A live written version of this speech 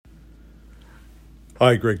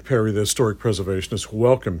Hi, Greg Perry, the Historic Preservationist.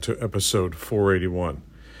 Welcome to episode 481.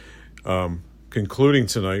 Concluding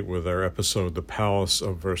tonight with our episode, The Palace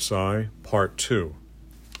of Versailles, Part 2.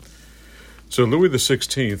 So Louis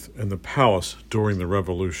XVI and the palace during the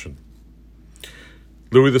Revolution.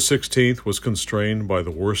 Louis XVI was constrained by the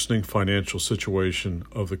worsening financial situation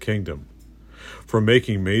of the kingdom from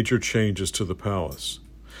making major changes to the palace,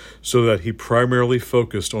 so that he primarily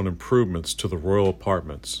focused on improvements to the royal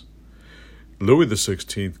apartments. Louis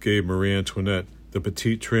XVI gave Marie Antoinette the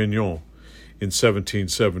Petit Trianon in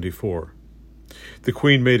 1774. The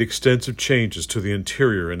Queen made extensive changes to the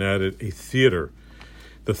interior and added a theater,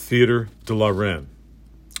 the Theatre de la Reine.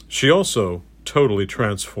 She also totally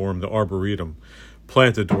transformed the Arboretum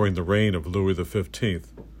planted during the reign of Louis XV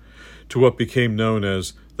to what became known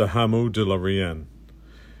as the Hameau de la Reine.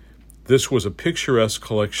 This was a picturesque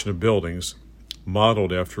collection of buildings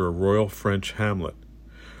modeled after a royal French hamlet,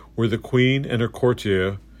 where the Queen and her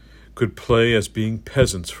courtier could play as being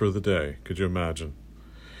peasants for the day. Could you imagine?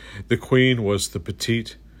 The Queen was the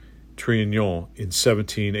Petite Trianon in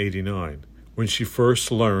 1789, when she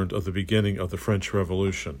first learned of the beginning of the French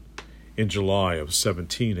Revolution in July of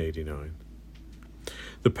 1789.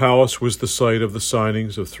 The palace was the site of the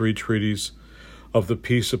signings of 3 treaties of the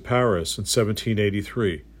Peace of Paris in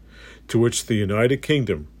 1783, to which the United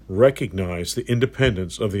Kingdom recognized the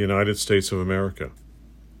independence of the United States of America.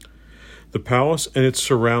 The palace and its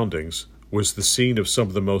surroundings was the scene of some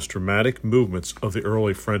of the most dramatic movements of the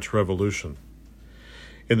early French Revolution.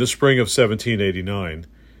 In the spring of 1789,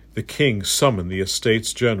 the king summoned the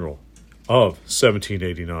Estates General of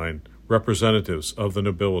 1789 representatives of the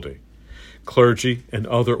nobility, clergy, and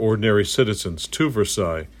other ordinary citizens to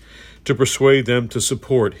Versailles to persuade them to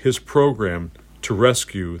support his program to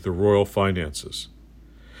rescue the royal finances.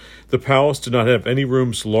 The palace did not have any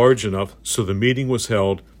rooms large enough, so the meeting was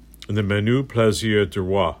held in the Menu Plaisir du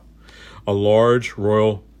Roi, a large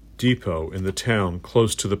royal depot in the town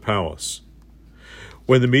close to the palace.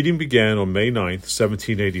 When the meeting began on May 9,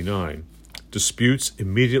 1789, disputes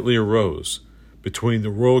immediately arose between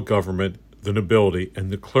the royal government, the nobility, and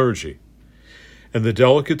the clergy, and the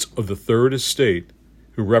delegates of the Third Estate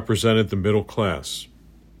who represented the middle class.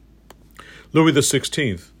 Louis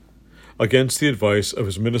XVI, against the advice of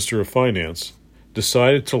his Minister of Finance,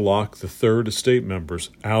 decided to lock the Third Estate members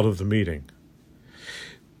out of the meeting.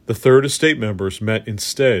 The Third Estate members met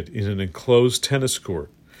instead in an enclosed tennis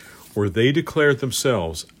court, where they declared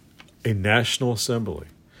themselves a national assembly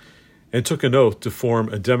and took an oath to form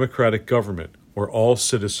a democratic government where all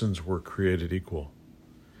citizens were created equal.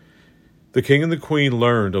 The King and the Queen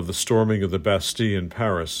learned of the storming of the Bastille in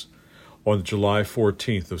Paris on July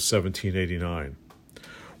 14th of 1789,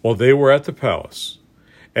 while they were at the palace,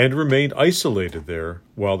 and remained isolated there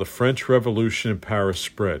while the French Revolution in Paris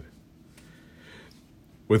spread.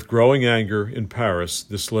 With growing anger in Paris,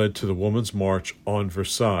 this led to the Women's March on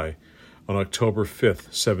Versailles on October 5th,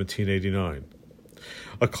 1789.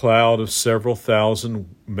 A cloud of several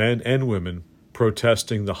thousand men and women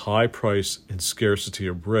protesting the high price and scarcity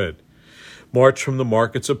of bread marched from the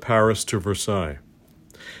markets of Paris to Versailles.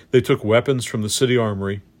 They took weapons from the city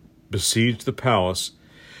armory, besieged the palace,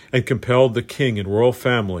 and compelled the king and royal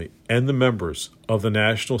family and the members of the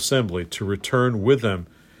National Assembly to return with them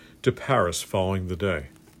to Paris following the day.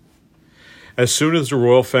 As soon as the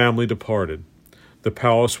royal family departed, the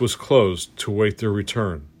palace was closed to await their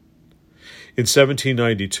return. In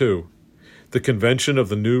 1792, the convention of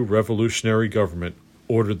the new revolutionary government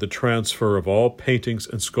ordered the transfer of all paintings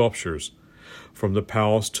and sculptures from the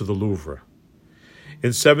palace to the Louvre. In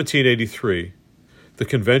 1783, the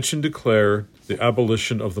convention declared the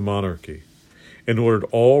abolition of the monarchy and ordered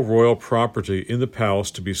all royal property in the palace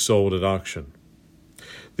to be sold at auction.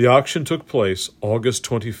 The auction took place August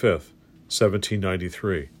 25th,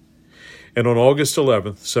 1793, and on August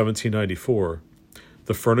 11th, 1794,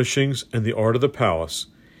 the furnishings and the art of the palace,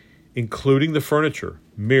 including the furniture,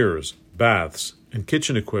 mirrors, baths, and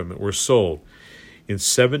kitchen equipment, were sold in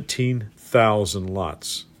 17,000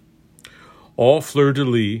 lots. All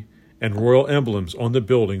fleur-de-lis and royal emblems on the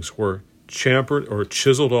buildings were chamfered or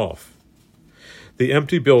chiseled off. The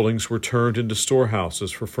empty buildings were turned into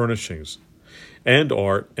storehouses for furnishings and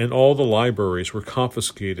art, and all the libraries were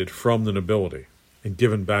confiscated from the nobility and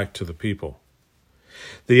given back to the people.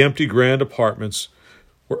 The empty grand apartments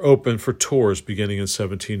were opened for tours beginning in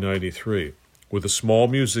 1793, with a small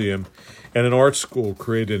museum and an art school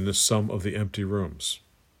created in some of the empty rooms.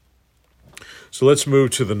 So let's move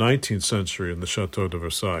to the 19th century in the Château de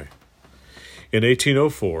Versailles. In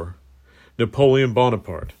 1804, Napoleon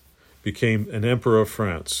Bonaparte became an emperor of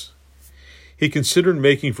France. He considered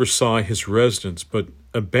making Versailles his residence, but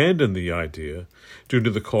abandoned the idea due to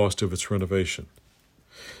the cost of its renovation.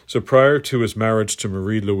 So prior to his marriage to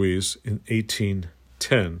Marie-Louise in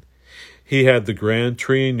 1810, he had the Grand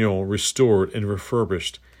Trianon restored and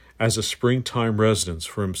refurbished as a springtime residence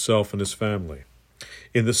for himself and his family,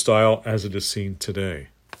 in the style as it is seen today.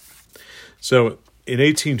 So in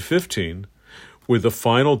 1815, with the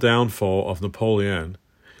final downfall of Napoleon,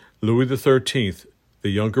 Louis XIII, the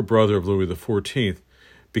younger brother of Louis XIV,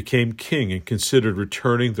 became king and considered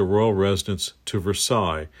returning the royal residence to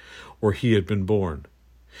Versailles, where he had been born.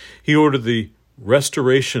 He ordered the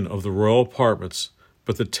restoration of the royal apartments,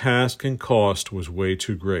 but the task and cost was way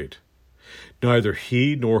too great. Neither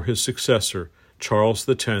he nor his successor, Charles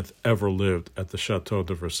X, ever lived at the Château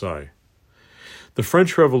de Versailles. The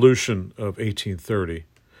French Revolution of 1830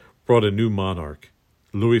 brought a new monarch,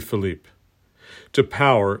 Louis Philippe, to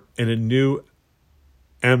power and a new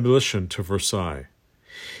ambition to Versailles.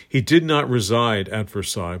 He did not reside at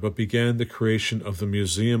Versailles, but began the creation of the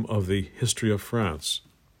Museum of the History of France,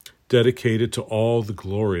 dedicated to all the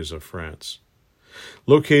glories of France.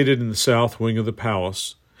 Located in the south wing of the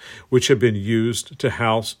palace, which had been used to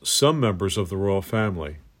house some members of the royal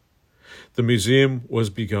family. The museum was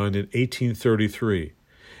begun in 1833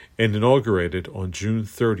 and inaugurated on June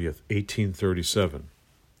 30th, 1837.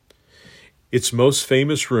 Its most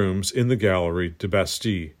famous rooms in the Gallery de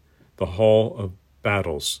Bastille, the Hall of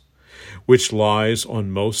Battles, which lies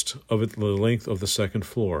on most of the length of the second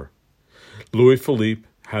floor. Louis Philippe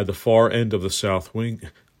had the far end of the south wing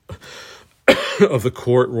of the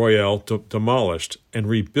Court Royale demolished and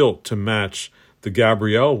rebuilt to match the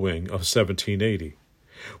Gabrielle wing of 1780,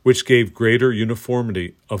 which gave greater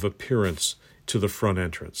uniformity of appearance to the front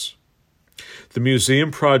entrance. The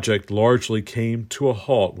museum project largely came to a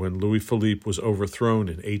halt when Louis Philippe was overthrown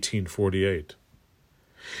in 1848.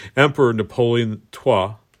 Emperor Napoleon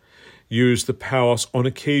III used the palace on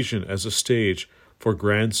occasion as a stage for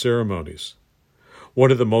grand ceremonies.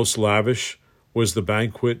 One of the most lavish was the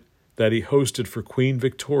banquet that he hosted for Queen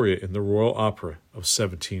Victoria in the Royal Opera of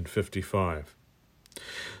 1755.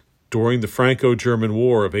 During the Franco-German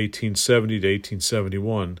War of 1870 to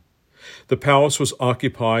 1871, the palace was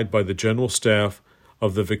occupied by the general staff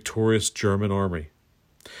of the victorious German army.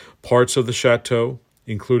 Parts of the chateau,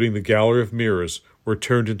 including the Gallery of Mirrors, were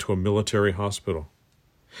turned into a military hospital.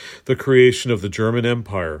 The creation of the German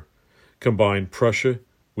Empire combined Prussia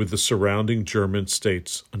with the surrounding German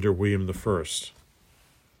states under William I.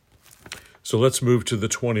 So let's move to the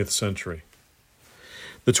 20th century.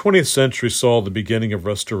 The 20th century saw the beginning of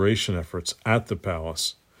restoration efforts at the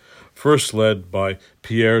palace, first led by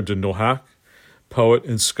Pierre de Nohac, poet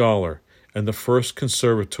and scholar, and the first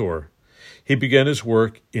conservator. He began his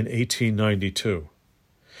work in 1892.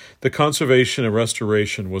 The conservation and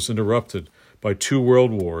restoration was interrupted by 2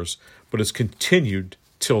 world wars, but has continued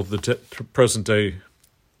till the present day.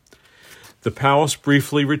 The palace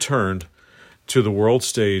briefly returned to the world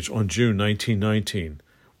stage on June 1919,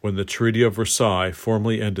 when the Treaty of Versailles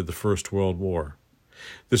formally ended the First World War.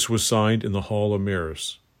 This was signed in the Hall of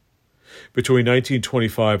Mirrors. Between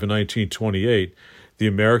 1925 and 1928, the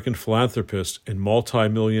American philanthropist and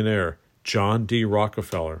multimillionaire John D.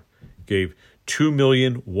 Rockefeller gave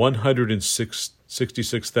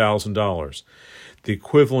 $2,166,000, the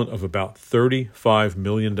equivalent of about $35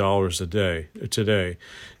 million today,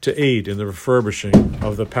 to aid in the refurbishing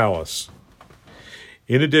of the palace.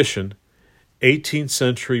 In addition, 18th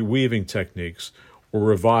century weaving techniques were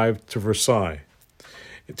revived to Versailles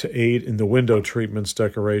to aid in the window treatment's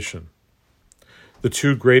decoration. The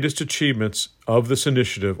 2 greatest achievements of this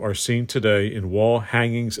initiative are seen today in wall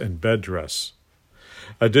hangings and bed dress.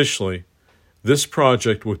 Additionally, this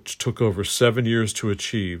project, which took over 7 years to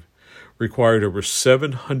achieve, required over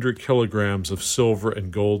 700 kilograms of silver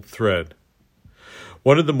and gold thread.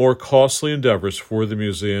 One of the more costly endeavors for the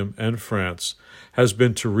museum and France has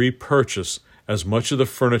been to repurchase as much of the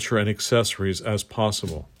furniture and accessories as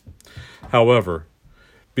possible. However,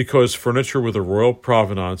 because furniture with a royal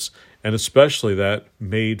provenance, and especially that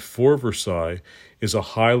made for Versailles, is a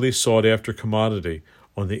highly sought-after commodity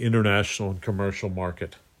on the international and commercial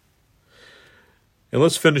market. And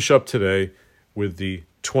let's finish up today with the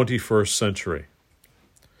 21st century.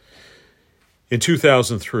 In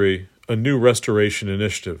 2003, a new restoration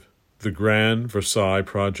initiative, the Grand Versailles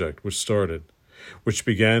Project, was started, which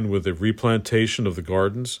began with the replantation of the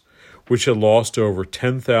gardens, which had lost over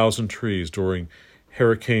 10,000 trees during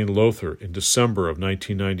Hurricane Lothar in December of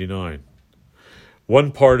 1999.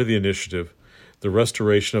 One part of the initiative, the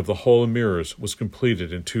restoration of the Hall of Mirrors, was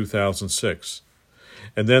completed in 2006,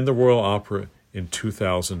 and then the Royal Opera in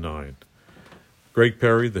 2009. Greg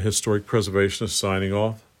Perry, the historic preservationist, signing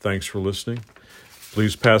off. Thanks for listening.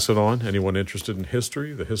 Please pass it on. Anyone interested in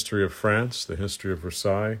history, the history of France, the history of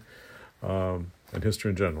Versailles, and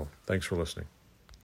history in general. Thanks for listening.